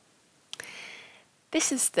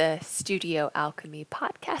This is the Studio Alchemy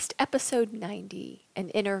podcast, episode 90, an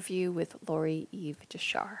interview with Lorie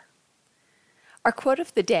Dechar. Our quote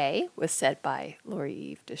of the day was said by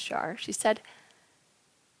Lorie Dechar. She said,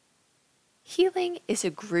 "Healing is a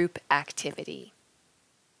group activity.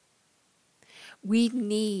 We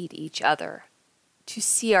need each other to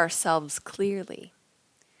see ourselves clearly,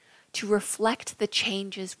 to reflect the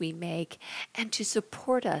changes we make, and to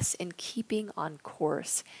support us in keeping on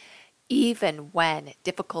course even when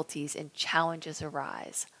difficulties and challenges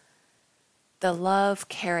arise. The love,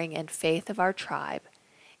 caring, and faith of our tribe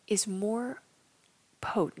is more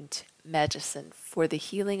potent medicine for the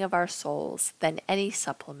healing of our souls than any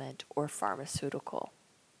supplement or pharmaceutical."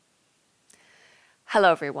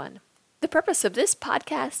 Hello, everyone. The purpose of this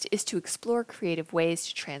podcast is to explore creative ways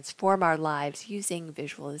to transform our lives using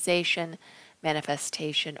visualization,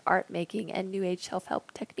 manifestation, art making, and New Age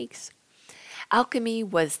self-help techniques. Alchemy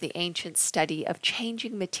was the ancient study of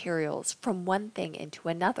changing materials from one thing into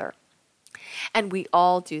another. And we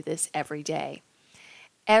all do this every day.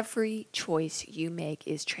 Every choice you make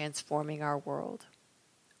is transforming our world.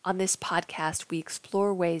 On this podcast, we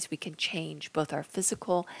explore ways we can change both our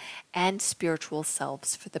physical and spiritual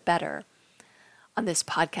selves for the better. On this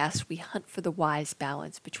podcast, we hunt for the wise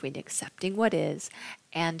balance between accepting what is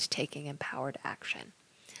and taking empowered action.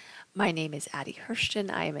 My name is Addie Hurston.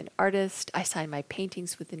 I am an artist. I sign my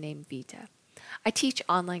paintings with the name Vita. I teach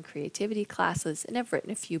online creativity classes and have written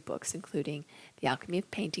a few books, including The Alchemy of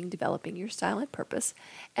Painting, Developing Your Style and Purpose,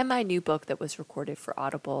 and my new book that was recorded for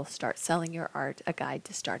Audible, Start Selling Your Art, A Guide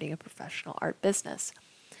to Starting a Professional Art Business.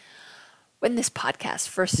 When this podcast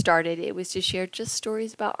first started, it was to share just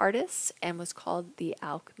stories about artists and was called the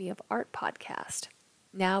Alchemy of Art podcast.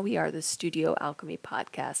 Now we are the Studio Alchemy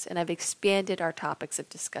podcast, and I've expanded our topics of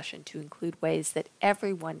discussion to include ways that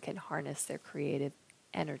everyone can harness their creative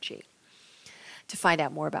energy. To find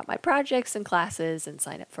out more about my projects and classes and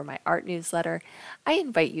sign up for my art newsletter, I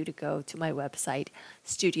invite you to go to my website,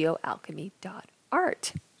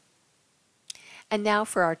 studioalchemy.art. And now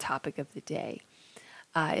for our topic of the day.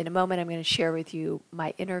 In a moment, I'm going to share with you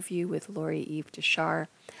my interview with Lorie Dechar.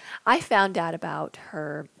 I found out about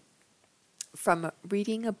her from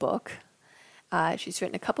reading a book. She's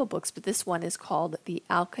written a couple books, but this one is called The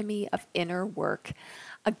Alchemy of Inner Work,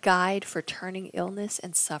 a guide for turning illness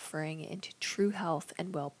and suffering into true health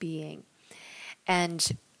and well-being.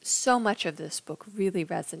 And so much of this book really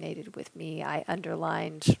resonated with me. I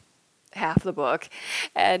underlined half the book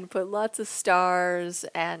and put lots of stars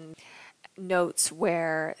and notes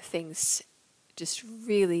where things just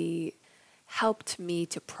really helped me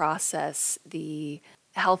to process the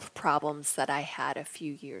health problems that I had a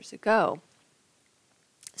few years ago.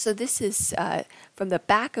 So this is from the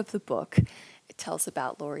back of the book. It tells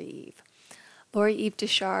about Lorie. Lorie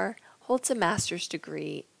Dechar holds a master's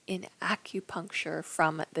degree in acupuncture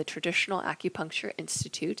from the Traditional Acupuncture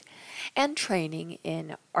Institute and training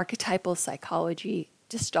in archetypal psychology,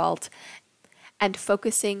 Gestalt, and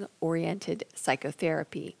focusing-oriented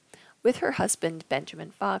psychotherapy. With her husband, Benjamin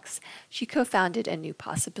Fox, she co-founded A New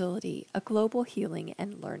Possibility, a global healing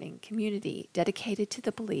and learning community dedicated to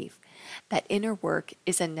the belief that inner work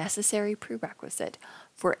is a necessary prerequisite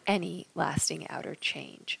for any lasting outer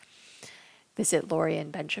change. Visit Lorie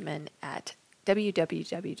and Benjamin at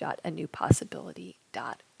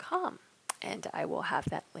www.anewpossibility.com, and I will have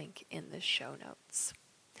that link in the show notes.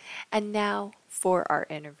 And now for our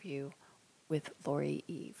interview with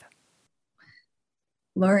Lorie.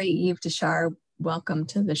 Lorie Dechar, welcome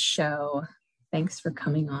to the show. Thanks for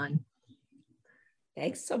coming on.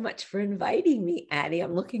 Thanks so much for inviting me, Addie.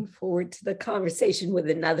 I'm looking forward to the conversation with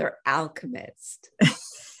another alchemist.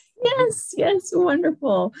 Yes,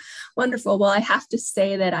 wonderful. Well, I have to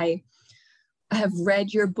say that I have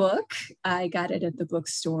read your book. I got it at the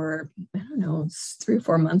bookstore, 3 or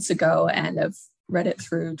 4 months ago, and I've read it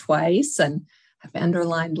through twice and I've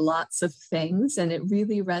underlined lots of things, and it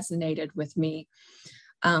really resonated with me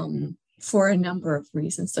for a number of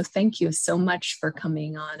reasons. So thank you so much for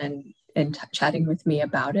coming on and chatting with me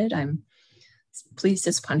about it. I'm pleased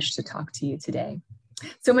as punch to talk to you today.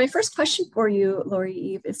 So my first question for you,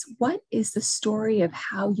 Lorie, is what is the story of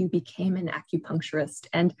how you became an acupuncturist?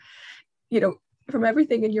 And, from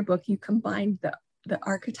everything in your book, you combined the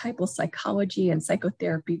archetypal psychology and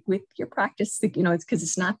psychotherapy with your practice. It's because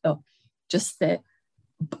it's not just the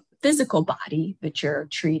physical body that you're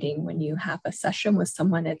treating when you have a session with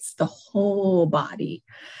someone, it's the whole body,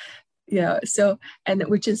 so, and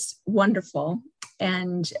which is wonderful.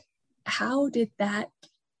 And how did that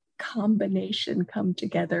combination come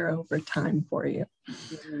together over time for you?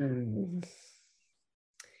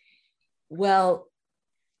 Well,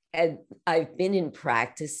 and I've been in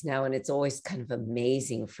practice now, and it's always kind of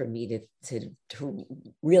amazing for me to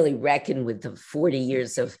really reckon with the 40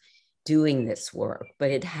 years of doing this work,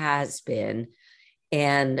 but it has been.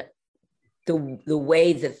 And the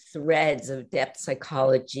way the threads of depth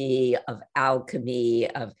psychology, of alchemy,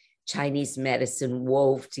 of Chinese medicine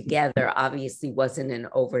wove together obviously wasn't an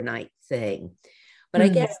overnight thing. But I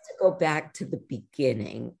guess to go back to the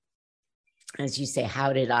beginning, as you say,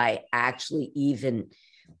 how did I actually even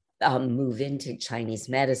move into Chinese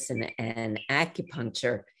medicine and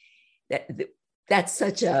acupuncture? That's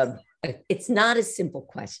such it's not a simple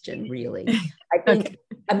question, really. I think, okay.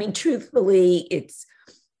 I mean, truthfully, it's,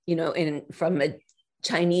 from a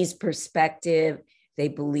Chinese perspective, they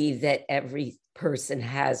believe that every person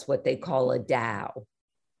has what they call a Tao.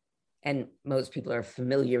 And most people are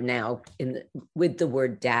familiar now with the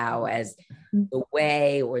word Tao as the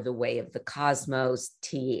way, or the way of the cosmos,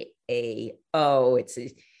 Tao. It's an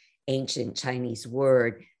ancient Chinese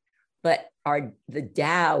word. But the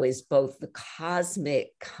Tao is both the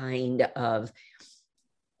cosmic kind of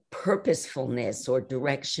purposefulness or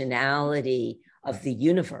directionality of the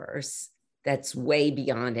universe that's way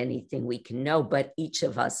beyond anything we can know. But each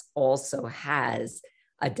of us also has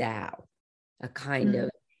a Tao, a kind of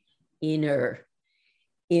inner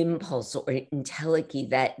impulse or entelechy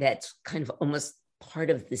that's kind of almost part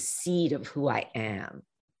of the seed of who I am.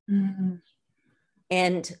 Mm-hmm.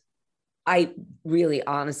 And I really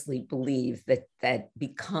honestly believe that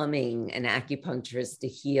becoming an acupuncturist, a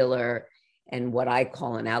healer, and what I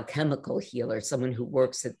call an alchemical healer, someone who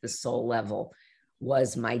works at the soul level,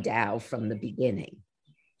 was my Tao from the beginning.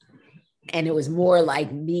 And it was more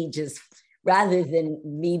like me rather than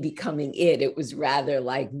me becoming it was rather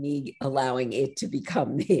like me allowing it to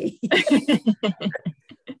become me.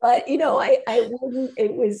 But, I wouldn't,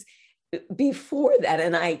 it was before that.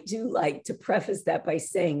 And I do like to preface that by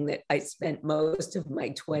saying that I spent most of my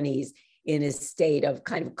 20s in a state of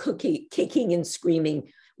kind of kicking and screaming,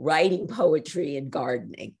 writing poetry and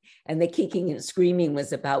gardening. And the kicking and screaming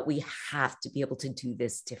was about, we have to be able to do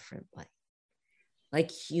this differently.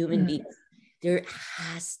 Like human beings, there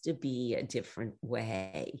has to be a different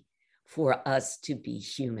way for us to be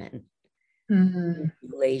human in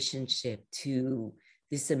relationship to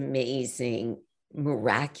this amazing,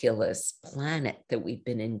 miraculous planet that we've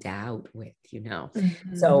been endowed with,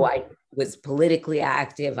 So I was politically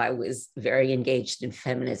active. I was very engaged in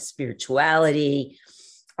feminist spirituality.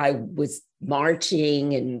 I was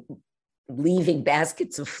marching and leaving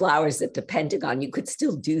baskets of flowers at the Pentagon. You could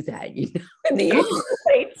still do that, in the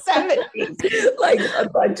late 70s. Like a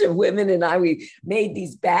bunch of women and we made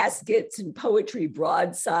these baskets and poetry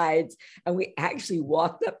broadsides, and we actually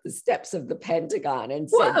walked up the steps of the Pentagon and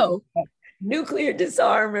said, "Whoa. Nuclear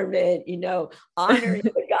disarmament, honoring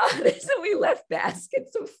the goddess." And we left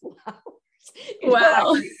baskets of flowers.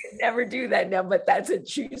 Wow. I could never do that now, but that's a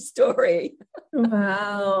true story.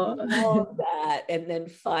 Wow. Love that. And then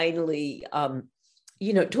finally,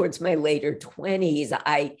 towards my later 20s,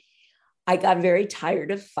 I got very tired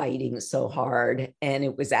of fighting so hard, and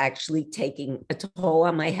it was actually taking a toll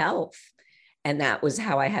on my health. And that was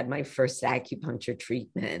how I had my first acupuncture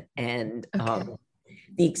treatment. And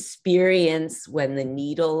the experience when the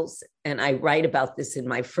needles, and I write about this in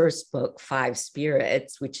my first book, Five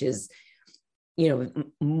Spirits, which is,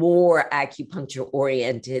 more acupuncture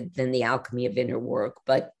oriented than the Alchemy of Inner Work,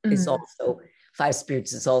 but is also, Five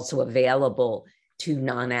Spirits is also available to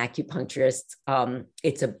non-acupuncturists.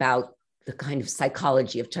 It's about the kind of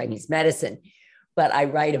psychology of Chinese medicine. But I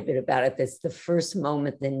write a bit about it. That's the first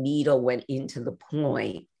moment the needle went into the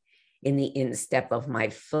point in the instep of my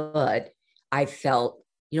foot. I felt,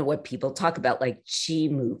 what people talk about, like chi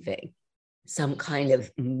moving, some kind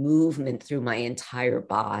of movement through my entire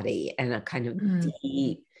body, and a kind of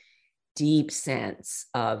deep sense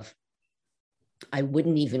of, I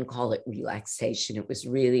wouldn't even call it relaxation. It was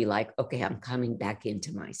really like, okay, I'm coming back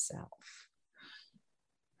into myself.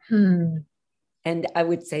 And I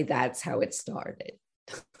would say that's how it started.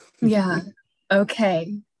 Yeah.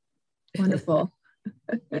 Okay. Wonderful.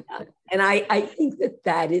 Yeah. And I think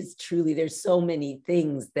that is truly, there's so many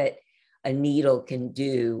things that a needle can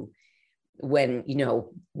do when,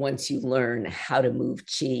 once you learn how to move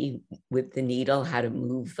chi with the needle, how to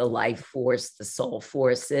move the life force, the soul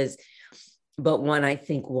forces. But I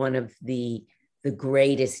think one of the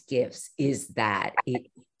greatest gifts is that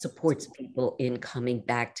it supports people in coming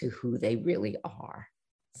back to who they really are.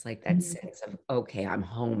 It's like that sense of, okay, I'm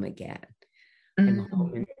home again. I'm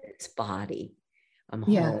home in this body. I'm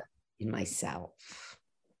home in myself.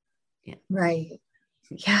 Yeah. Right.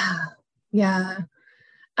 Yeah. Yeah.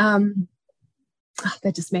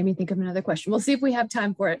 That just made me think of another question. We'll see if we have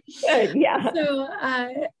time for it. Yeah. So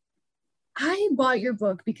I bought your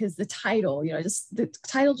book because the title, just the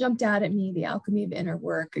title jumped out at me, The Alchemy of Inner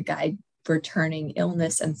Work, a guide for turning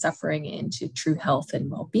illness and suffering into true health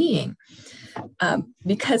and well-being.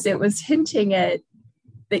 Because it was hinting at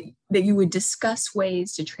that you would discuss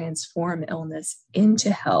ways to transform illness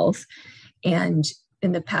into health. And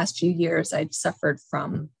in the past few years, I'd suffered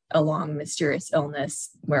from a long, mysterious illness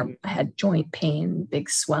where I had joint pain, big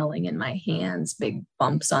swelling in my hands, big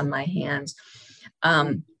bumps on my hands.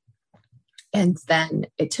 And then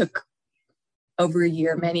it took over a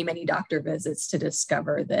year, many, many doctor visits to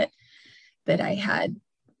discover that I had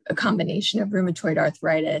a combination of rheumatoid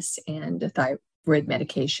arthritis and a thyroid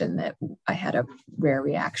medication that I had a rare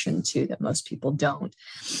reaction to that most people don't.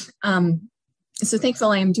 So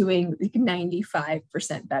thankfully, I'm doing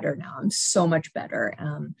 95% better now. I'm so much better.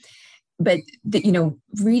 But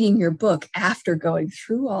reading your book after going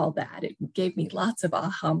through all that, it gave me lots of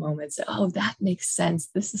aha moments. Oh, that makes sense.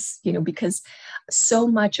 This is, because so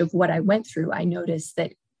much of what I went through, I noticed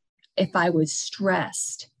that if I was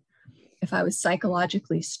stressed, if I was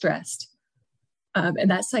psychologically stressed, and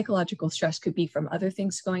that psychological stress could be from other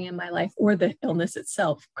things going in my life or the illness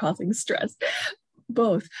itself causing stress,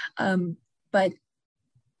 both. But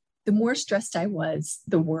the more stressed I was,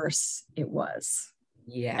 the worse it was.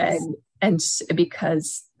 Yes. And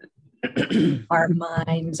because our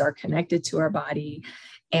minds are connected to our body.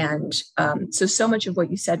 And so much of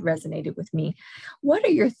what you said resonated with me. What are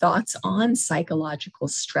your thoughts on psychological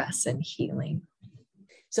stress and healing?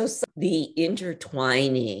 So the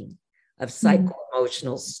intertwining of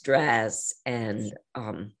psycho-emotional stress and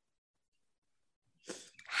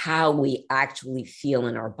how we actually feel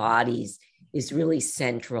in our bodies is really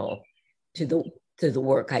central to the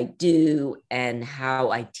work I do and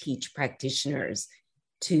how I teach practitioners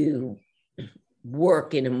to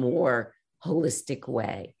work in a more holistic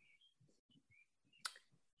way.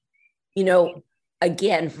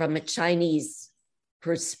 Again, from a Chinese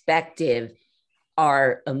perspective,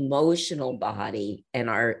 our emotional body and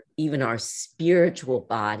even our spiritual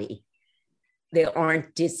body, they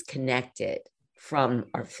aren't disconnected from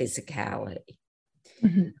our physicality.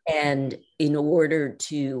 Mm-hmm. And in order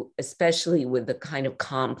to, especially with the kind of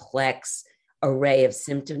complex array of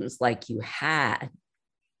symptoms like you had,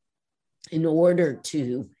 in order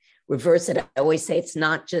to reverse it, I always say it's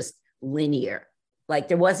not just linear. Like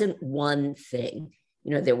there wasn't one thing.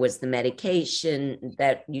 There was the medication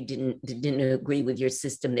that you didn't agree with your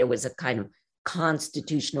system. There was a kind of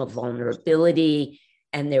constitutional vulnerability,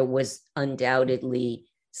 and there was undoubtedly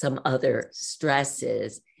some other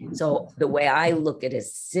stresses. So the way I look at a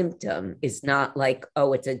symptom is not like,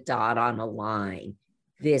 oh, it's a dot on a line.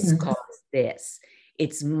 This caused this.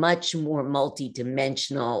 It's much more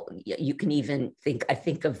multidimensional. You can even I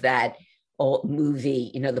think of that old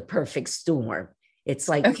movie, The Perfect Storm. It's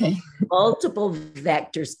like multiple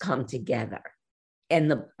vectors come together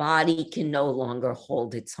and the body can no longer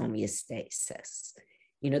hold its homeostasis.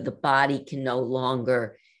 The body can no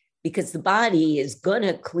longer, because the body is going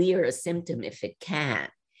to clear a symptom if it can.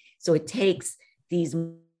 So it takes these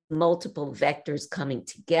multiple vectors coming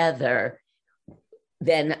together,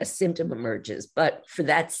 then a symptom emerges. But for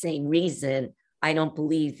that same reason, I don't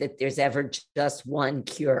believe that there's ever just one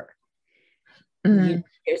cure.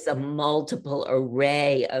 There's a multiple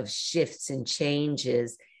array of shifts and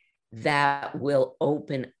changes that will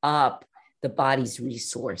open up the body's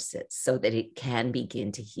resources so that it can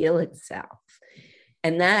begin to heal itself.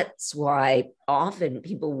 And that's why often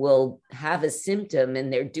people will have a symptom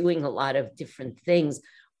and they're doing a lot of different things,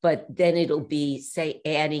 but then it'll be, say,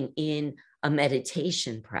 adding in a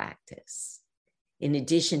meditation practice in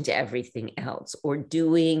addition to everything else, or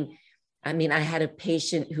doing, I had a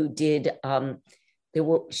patient who did,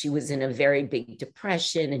 she was in a very big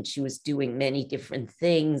depression and she was doing many different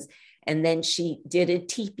things. And then she did a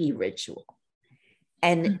teepee ritual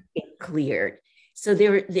and it cleared. So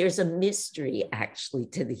there's a mystery actually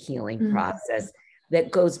to the healing process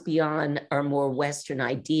that goes beyond our more Western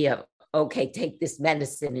idea of, okay, take this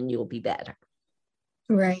medicine and you'll be better.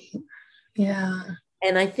 Right. Yeah.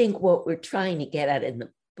 And I think what we're trying to get at in the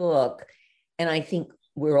book, and I think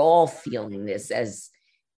we're all feeling this as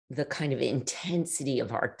the kind of intensity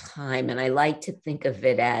of our time. And I like to think of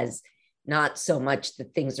it as not so much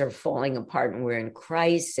that things are falling apart and we're in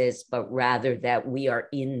crisis, but rather that we are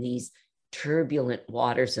in these turbulent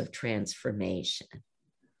waters of transformation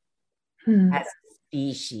as a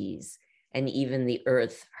species and even the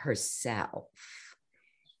earth herself.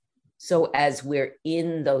 So as we're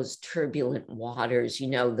in those turbulent waters,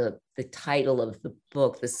 the title of the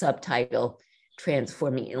book, the subtitle,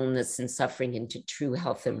 transforming illness and suffering into true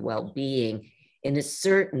health and well-being, in a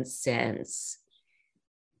certain sense,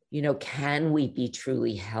 can we be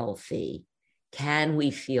truly healthy? Can we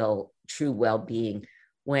feel true well-being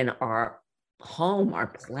when our home, our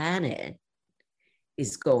planet,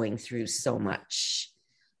 is going through so much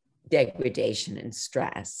degradation and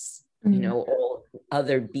stress, all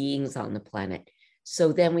other beings on the planet?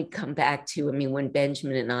 So then we come back to, when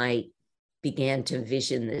Benjamin and I began to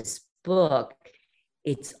vision this book,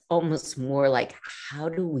 it's almost more like, how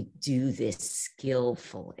do we do this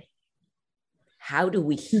skillfully? How do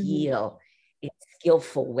we heal in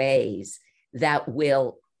skillful ways that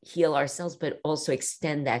will heal ourselves, but also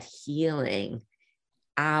extend that healing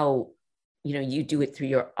out? You do it through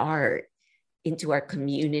your art, into our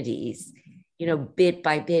communities, bit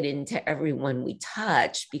by bit, into everyone we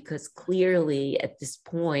touch, because clearly at this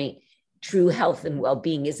point, true health and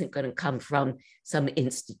well-being isn't going to come from some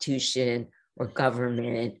institution or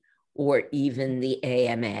government or even the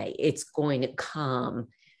AMA. It's going to come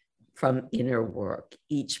from inner work,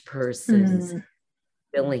 each person's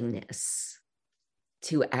willingness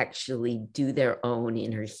to actually do their own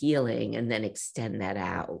inner healing and then extend that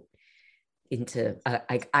out into,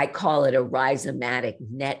 I call it a rhizomatic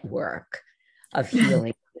network of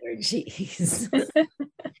healing energies.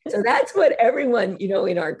 So that's what everyone,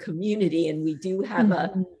 in our community, and we do have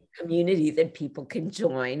a community that people can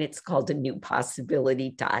join. It's called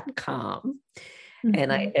anewpossibility.com.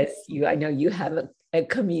 And I know you have a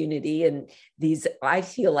community, and I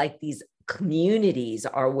feel like these communities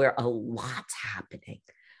are where a lot's happening.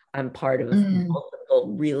 I'm part of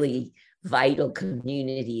multiple really vital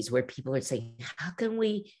communities where people are saying, how can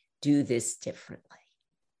we do this differently?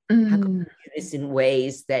 How can we do this in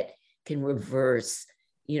ways that can reverse,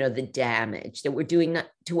 the damage that we're doing, not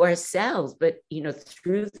to ourselves, but,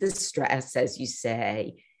 through the stress, as you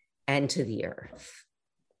say, and to the earth.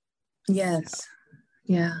 Yes. So.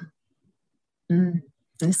 Yeah. And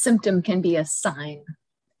a symptom can be a signpost.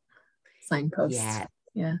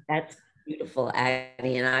 Yeah. That's beautiful,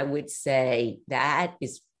 Addie. And I would say that the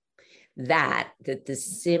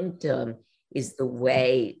symptom is the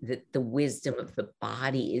way that the wisdom of the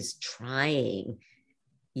body is trying,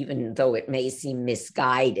 even though it may seem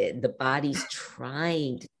misguided, the body's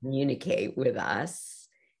trying to communicate with us,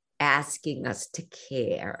 asking us to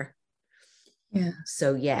care. Yeah.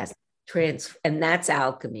 So yes, and that's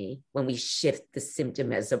alchemy, when we shift the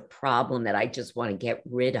symptom as a problem that I just want to get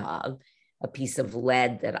rid of, a piece of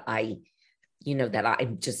lead that I'm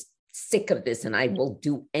just sick of this and I will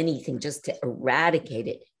do anything just to eradicate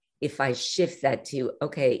it. If I shift that to,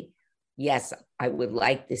 okay, yes, I would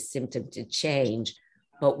like this symptom to change,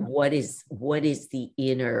 but what is the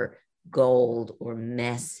inner gold or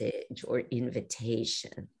message or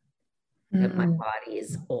invitation that my body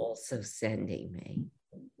is also sending me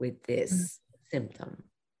with this symptom?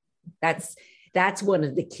 That's one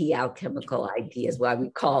of the key alchemical ideas, why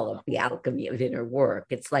we call it the alchemy of inner work.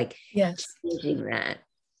 It's like changing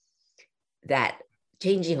that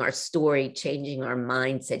changing our story, changing our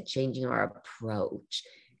mindset, changing our approach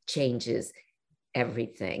changes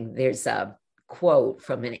everything. There's a quote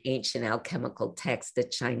from an ancient alchemical text, a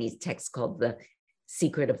Chinese text called The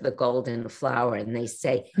Secret of the Golden Flower. And they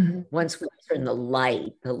say, once we turn the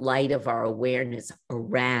light of our awareness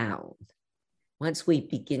around, once we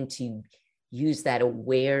begin to use that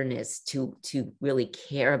awareness to really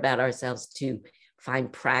care about ourselves, to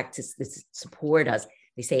find practice that support us,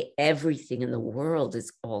 they say everything in the world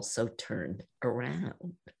is also turned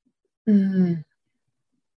around.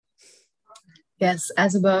 Yes,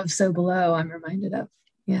 as above, so below, I'm reminded of.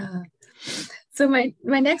 Yeah. So my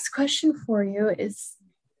next question for you is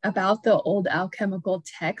about the old alchemical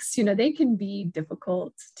texts. They can be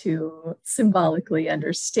difficult to symbolically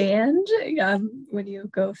understand when you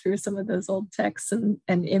go through some of those old texts and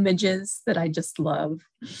images that I just love.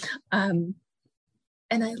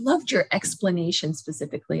 And I loved your explanation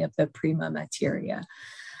specifically of the prima materia,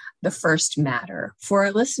 the first matter. For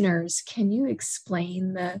our listeners, can you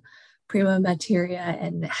explain the prima materia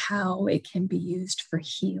and how it can be used for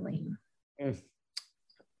healing?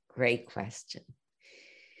 Great question.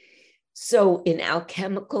 So in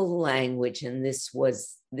alchemical language, and this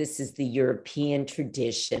is the European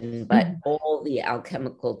tradition, but all the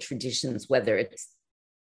alchemical traditions, whether it's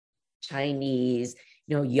Chinese,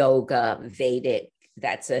 yoga, Vedic,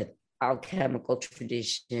 that's an alchemical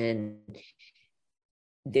tradition.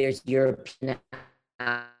 There's European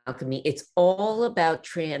alchemy. It's all about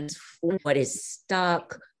transforming what is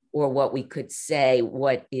stuck, or what we could say,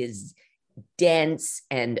 what is dense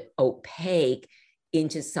and opaque,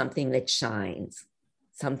 into something that shines,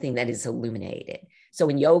 something that is illuminated. So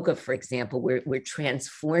in yoga, for example, we're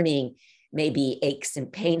transforming maybe aches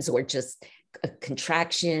and pains or just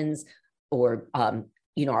contractions or,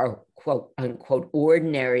 our quote unquote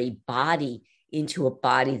ordinary body into a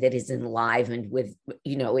body that is enlivened with,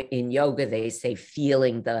 in yoga, they say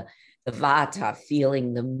feeling the vata,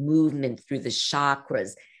 feeling the movement through the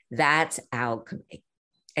chakras. That's alchemy.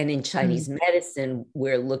 And in Chinese medicine,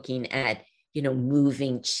 we're looking at,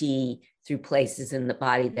 moving qi through places in the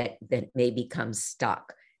body that may become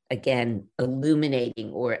stuck. Again,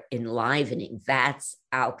 illuminating or enlivening. That's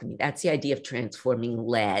alchemy. That's the idea of transforming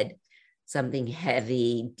lead, something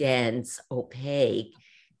heavy, dense, opaque,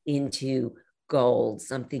 into gold,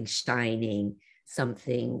 something shining,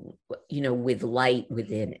 something, with light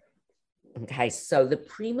within it. Okay, so the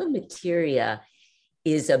prima materia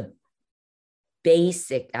is a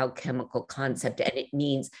basic alchemical concept, and it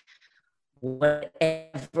means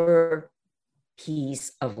whatever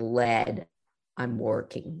piece of lead I'm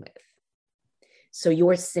working with. So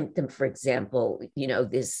your symptom, for example,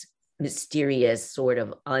 this mysterious sort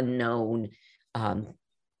of unknown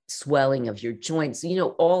swelling of your joints,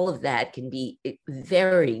 all of that can be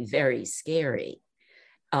very, very scary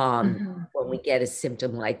when we get a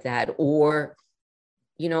symptom like that. Or,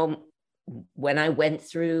 when I went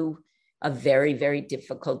through a very, very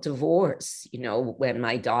difficult divorce, when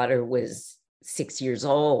my daughter was 6 years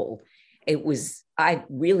old, I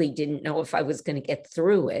really didn't know if I was going to get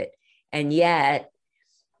through it. And yet,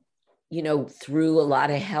 through a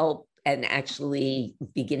lot of help and actually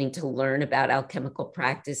beginning to learn about alchemical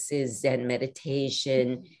practices and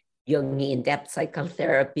meditation, Jungian depth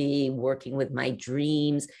psychotherapy, working with my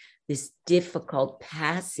dreams, this difficult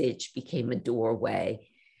passage became a doorway.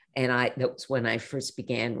 And that's when I first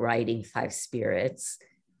began writing Five Spirits,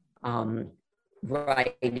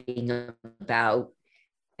 writing about,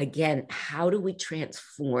 again, how do we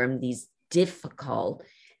transform these difficult,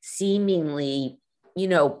 seemingly,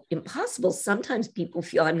 impossible. Sometimes people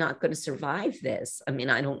feel I'm not going to survive this. I mean,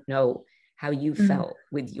 I don't know how you felt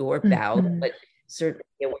with your bout, but certainly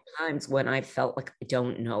there were times when I felt like I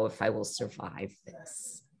don't know if I will survive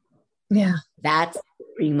this. Yeah. That's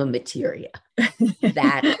prima materia. That's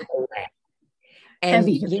the way. And,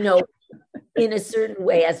 Heavy. in a certain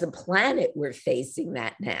way, as a planet, we're facing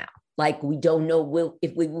that now. Like, we don't know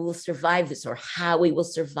if we will survive this or how we will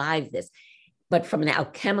survive this. But from an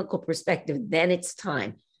alchemical perspective, then it's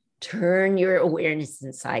time. Turn your awareness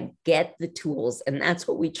inside, get the tools. And that's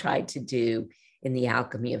what we try to do in the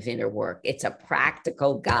Alchemy of Inner Work. It's a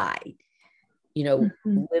practical guide,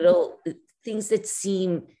 little things that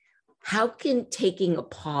seem, how can taking a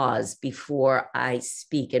pause before I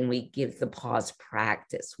speak, and we give the pause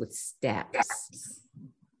practice with steps,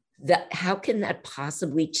 how can that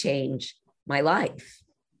possibly change my life?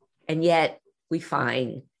 And yet we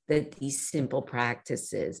find that these simple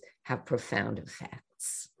practices have profound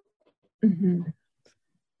effects.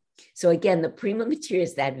 So again, the prima materia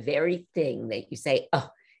is that very thing that you say, oh,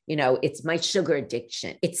 it's my sugar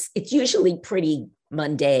addiction. It's usually pretty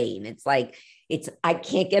mundane. It's like, I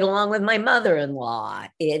can't get along with my mother-in-law.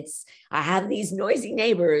 I have these noisy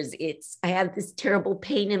neighbors. I have this terrible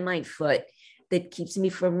pain in my foot that keeps me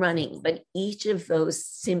from running. But each of those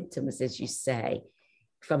symptoms, as you say,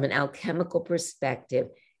 from an alchemical perspective,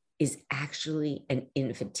 is actually an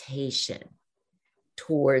invitation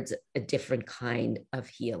towards a different kind of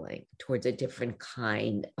healing, towards a different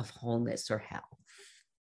kind of wholeness or health.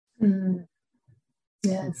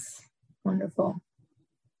 Yes, wonderful.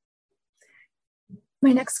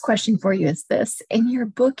 My next question for you is this. In your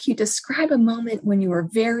book, you describe a moment when you were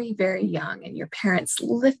very, very young and your parents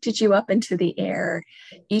lifted you up into the air,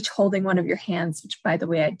 each holding one of your hands, which, by the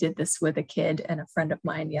way, I did this with a kid and a friend of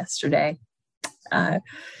mine yesterday.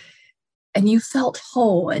 And you felt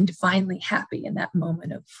whole and divinely happy in that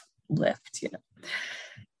moment of lift,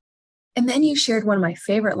 And then you shared one of my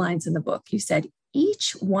favorite lines in the book. You said,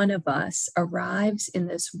 each one of us arrives in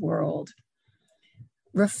this world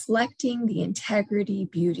reflecting the integrity,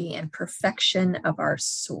 beauty, and perfection of our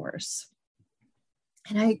source.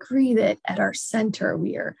 And I agree that at our center,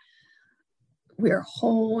 we are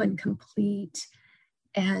whole and complete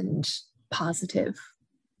and positive,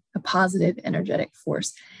 a positive energetic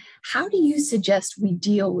force. How do you suggest we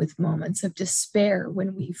deal with moments of despair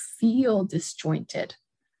when we feel disjointed,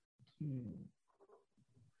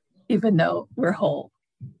 even though we're whole?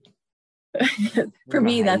 For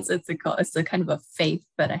me, it's a kind of a faith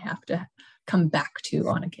that I have to come back to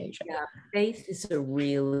on occasion. Yeah, faith is a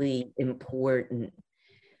really important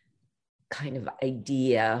kind of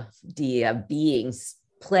idea, being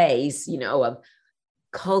place, of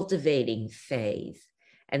cultivating faith.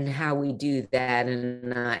 and how we do that.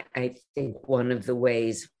 And I think one of the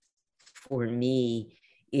ways for me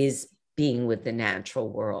is being with the natural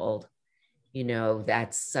world.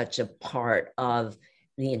 That's such a part of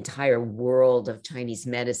the entire world of Chinese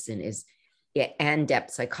medicine and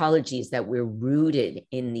depth psychology, is that we're rooted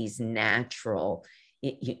in these natural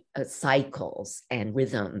cycles and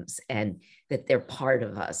rhythms, and that they're part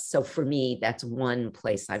of us. So for me, that's one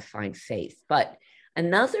place I find faith. But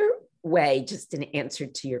another way, just an answer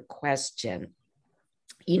to your question,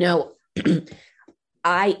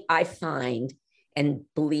 I find, and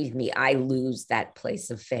believe me, I lose that place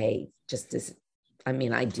of faith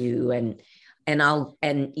I do. And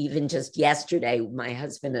even just yesterday, my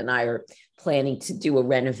husband and I are planning to do a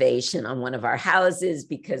renovation on one of our houses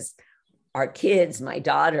because our kids, my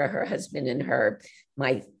daughter, her husband, and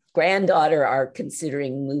my granddaughter are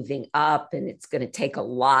considering moving up, and it's going to take a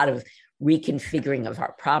lot of reconfiguring of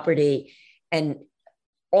our property. And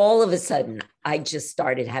all of a sudden, I just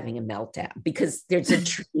started having a meltdown because there's a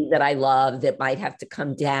tree that I love that might have to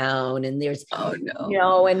come down. And there's,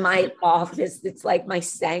 in my office, it's like my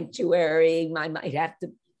sanctuary, I might have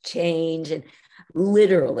to change. And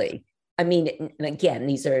literally, and again,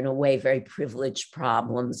 these are in a way very privileged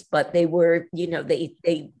problems, but they were,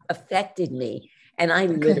 they affected me. And I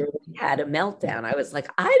literally had a meltdown. I was like,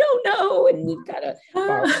 I don't know. And we've got a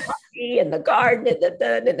property and the garden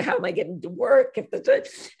and how am I getting to work?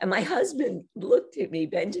 And my husband looked at me,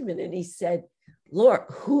 Benjamin, and he said, Lorie,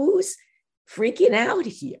 who's freaking out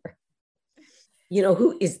here?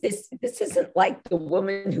 Who is this? This isn't like the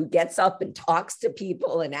woman who gets up and talks to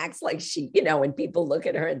people and acts like she, and people look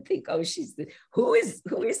at her and think, oh, who is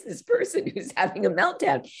this person who's having a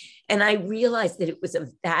meltdown? And I realized that it was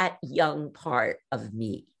of that young part of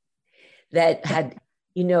me that had,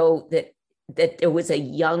 that there was a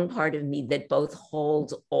young part of me that both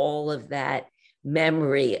holds all of that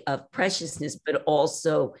memory of preciousness, but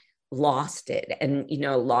also lost it, and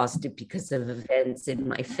lost it because of events in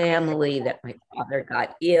my family, that my father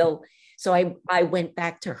got ill. So I went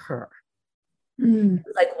back to her.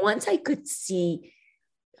 Like once I could see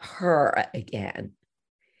her again,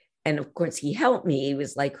 and of course he helped me. He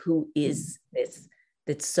was like, who is this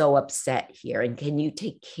that's so upset here, and can you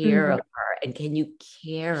take care of her, and can you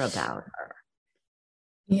care about her?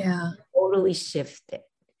 Totally shifted,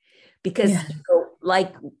 because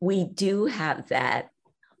like we do have that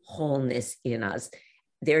wholeness in us.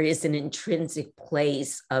 There is an intrinsic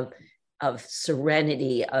place of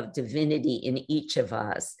serenity, of divinity in each of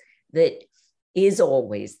us that is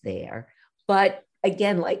always there. But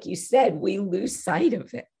again, like you said, we lose sight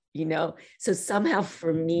of it, So somehow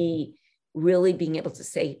for me, really being able to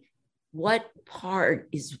say, what part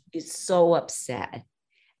is so upset?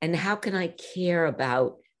 And how can I care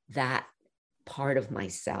about that part of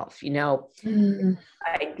myself? The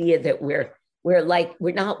idea that we're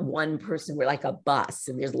not one person, we're like a bus,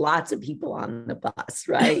 and there's lots of people on the bus,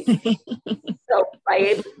 right? So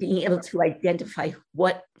being able to identify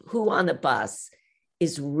who on the bus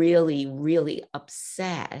is really, really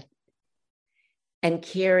upset and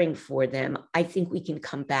caring for them, I think we can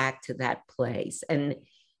come back to that place. And,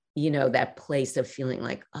 that place of feeling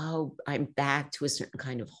like, oh, I'm back to a certain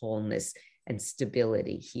kind of wholeness and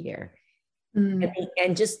stability here.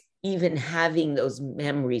 And just even having those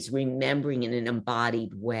memories, remembering in an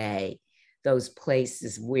embodied way, those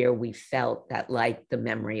places where we felt that, like the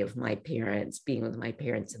memory of my parents, being with my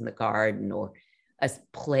parents in the garden, or a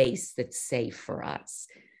place that's safe for us.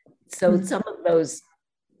 So some of those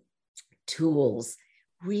tools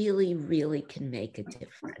really, really can make a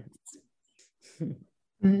difference.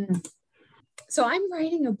 So I'm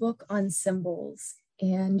writing a book on symbols,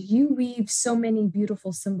 and you weave so many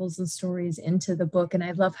beautiful symbols and stories into the book. And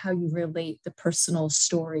I love how you relate the personal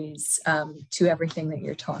stories to everything that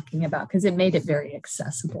you're talking about, because it made it very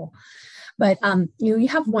accessible. But you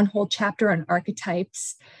have one whole chapter on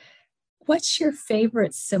archetypes. What's your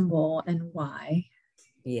favorite symbol and why?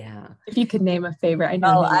 Yeah. If you could name a favorite. I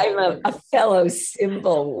know. Well, I'm a fellow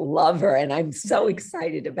symbol lover, and I'm so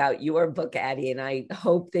excited about your book, Addie, and I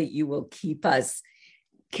hope that you will keep us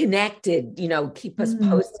connected, keep us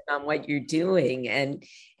posted on what you're doing, and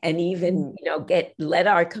even, let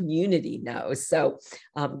our community know. So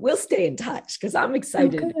we'll stay in touch, because I'm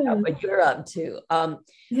excited about what you're up to.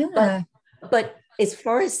 But as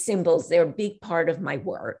far as symbols, they're a big part of my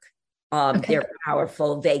work. They're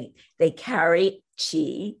powerful. They carry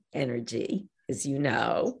chi energy, as you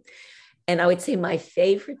know. And I would say my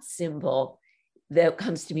favorite symbol that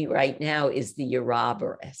comes to me right now is the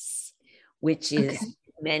Ouroboros, which is,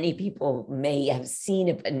 many people may have seen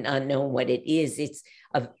it but not known what it is. It's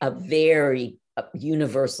a very a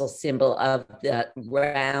universal symbol of the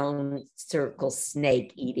round circle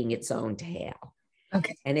snake eating its own tail.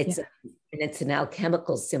 Okay. And it's an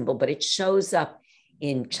alchemical symbol, but it shows up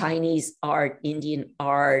in Chinese art, Indian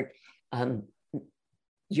art,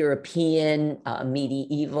 European,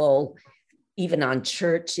 medieval, even on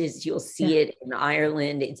churches, you'll see it in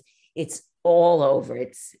Ireland. It's all over.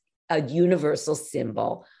 It's a universal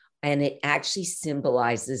symbol, and it actually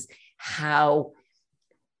symbolizes how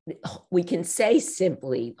we can say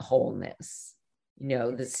simply wholeness,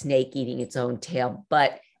 the snake eating its own tail,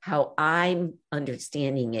 but how I'm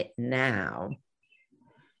understanding it now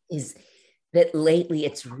is that lately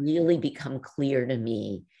it's really become clear to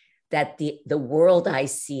me that the world I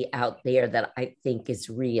see out there that I think is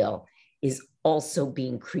real is also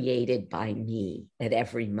being created by me at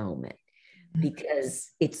every moment,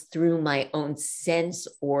 because it's through my own sense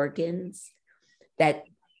organs that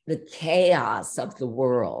the chaos of the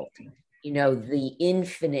world, the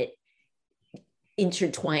infinite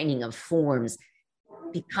intertwining of forms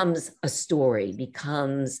becomes a story,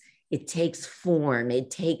 it takes form,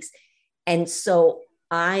 and so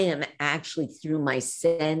I am actually through my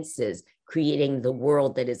senses creating the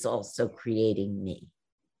world that is also creating me.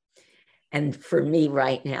 And for me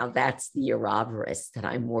right now, that's the Ouroboros that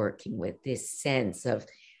I'm working with, this sense of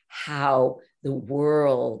how the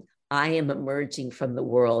world, I am emerging from the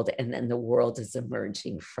world, and then the world is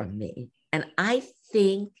emerging from me. And I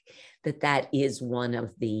think that is one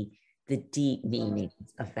of the deep meanings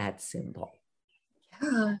of that symbol.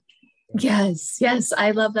 Yeah. Yes.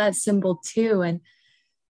 I love that symbol too. And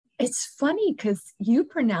it's funny because you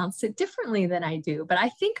pronounce it differently than I do, but I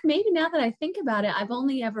think maybe now that I think about it, I've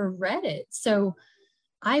only ever read it. So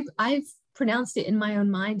I've pronounced it in my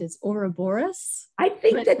own mind as Ouroboros. I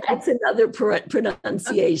think that's another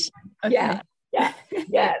pronunciation. Okay.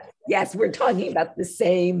 Yes. We're talking about the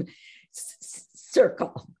same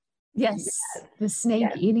circle. Yes. The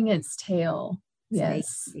snake eating its tail. Snake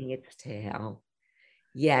eating its tail.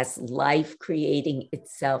 Yes. Life creating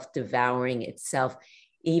itself, devouring itself.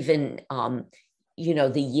 Even, the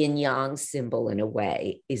yin yang symbol in a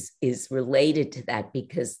way is related to that,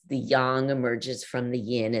 because the yang emerges from the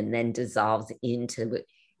yin and then dissolves into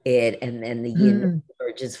it. And then the yin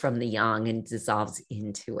emerges from the yang and dissolves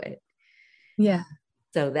into it. Yeah.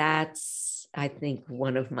 So that's, I think,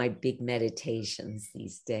 one of my big meditations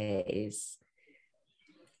these days,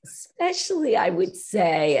 especially I would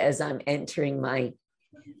say as I'm entering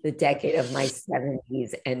the decade of my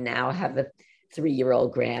 70s and now have a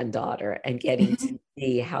 3-year-old granddaughter, and getting to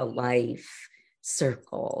see how life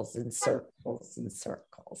circles and circles and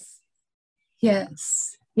circles.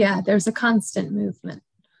 Yes. Yeah, there's a constant movement.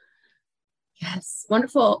 Yes,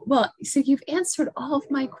 wonderful. Well, so you've answered all of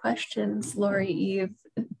my questions, Lorie Eve.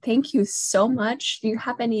 Thank you so much. Do you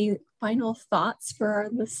have any final thoughts for our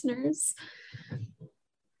listeners?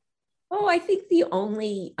 Oh, I think the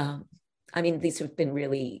only, these have been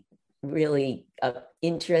really, really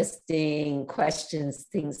interesting questions,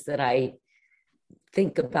 things that I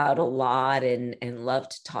think about a lot and love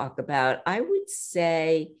to talk about. I would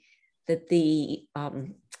say that the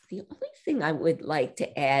only thing I would like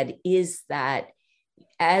to add is that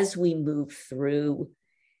as we move through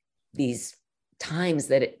these times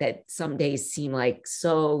that some days seem like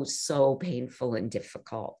so painful and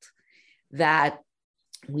difficult, that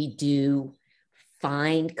we do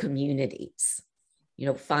find communities,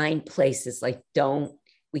 find places, like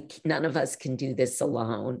none of us can do this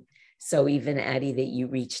alone. So even Addie, that you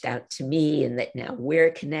reached out to me and that now we're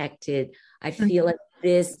connected, I feel like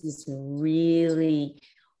this is really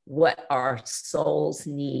what our souls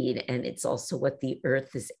need. And it's also what the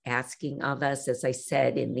earth is asking of us, as I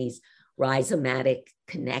said, in these rhizomatic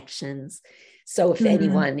connections. So if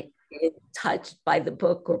anyone is touched by the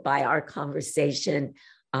book or by our conversation,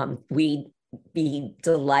 we'd be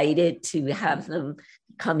delighted to have them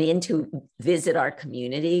come in to visit our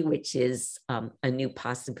community, which is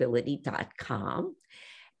anewpossibility.com,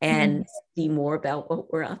 and see more about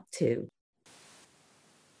what we're up to.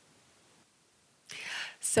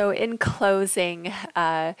 So in closing,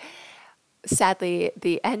 sadly,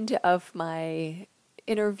 the end of my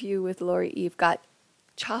interview with Lorie Eve got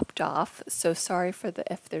chopped off. So sorry if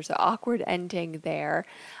there's an awkward ending there.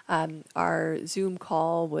 Our Zoom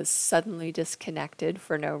call was suddenly disconnected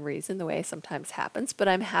for no reason, the way sometimes happens, but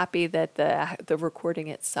I'm happy that the recording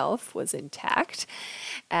itself was intact.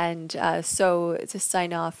 And so to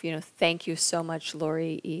sign off, thank you so much,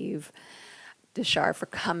 Lorie Eve Dechar, for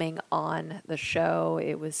coming on the show.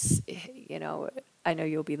 It was, I know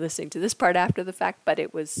you'll be listening to this part after the fact, but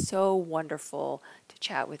it was so wonderful to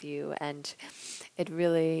chat with you. And it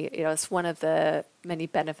really, it's one of the many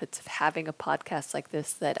benefits of having a podcast like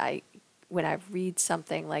this that when I read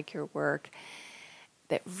something like your work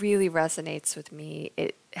that really resonates with me,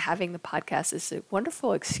 having the podcast is a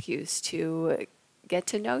wonderful excuse to get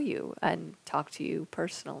to know you and talk to you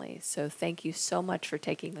personally. So thank you so much for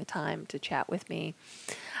taking the time to chat with me.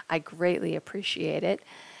 I greatly appreciate it.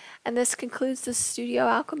 And this concludes the Studio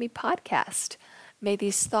Alchemy podcast. May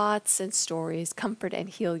these thoughts and stories comfort and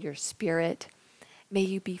heal your spirit. May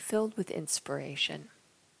you be filled with inspiration.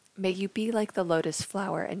 May you be like the lotus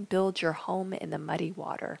flower and build your home in the muddy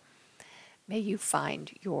water. May you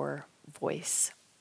find your voice.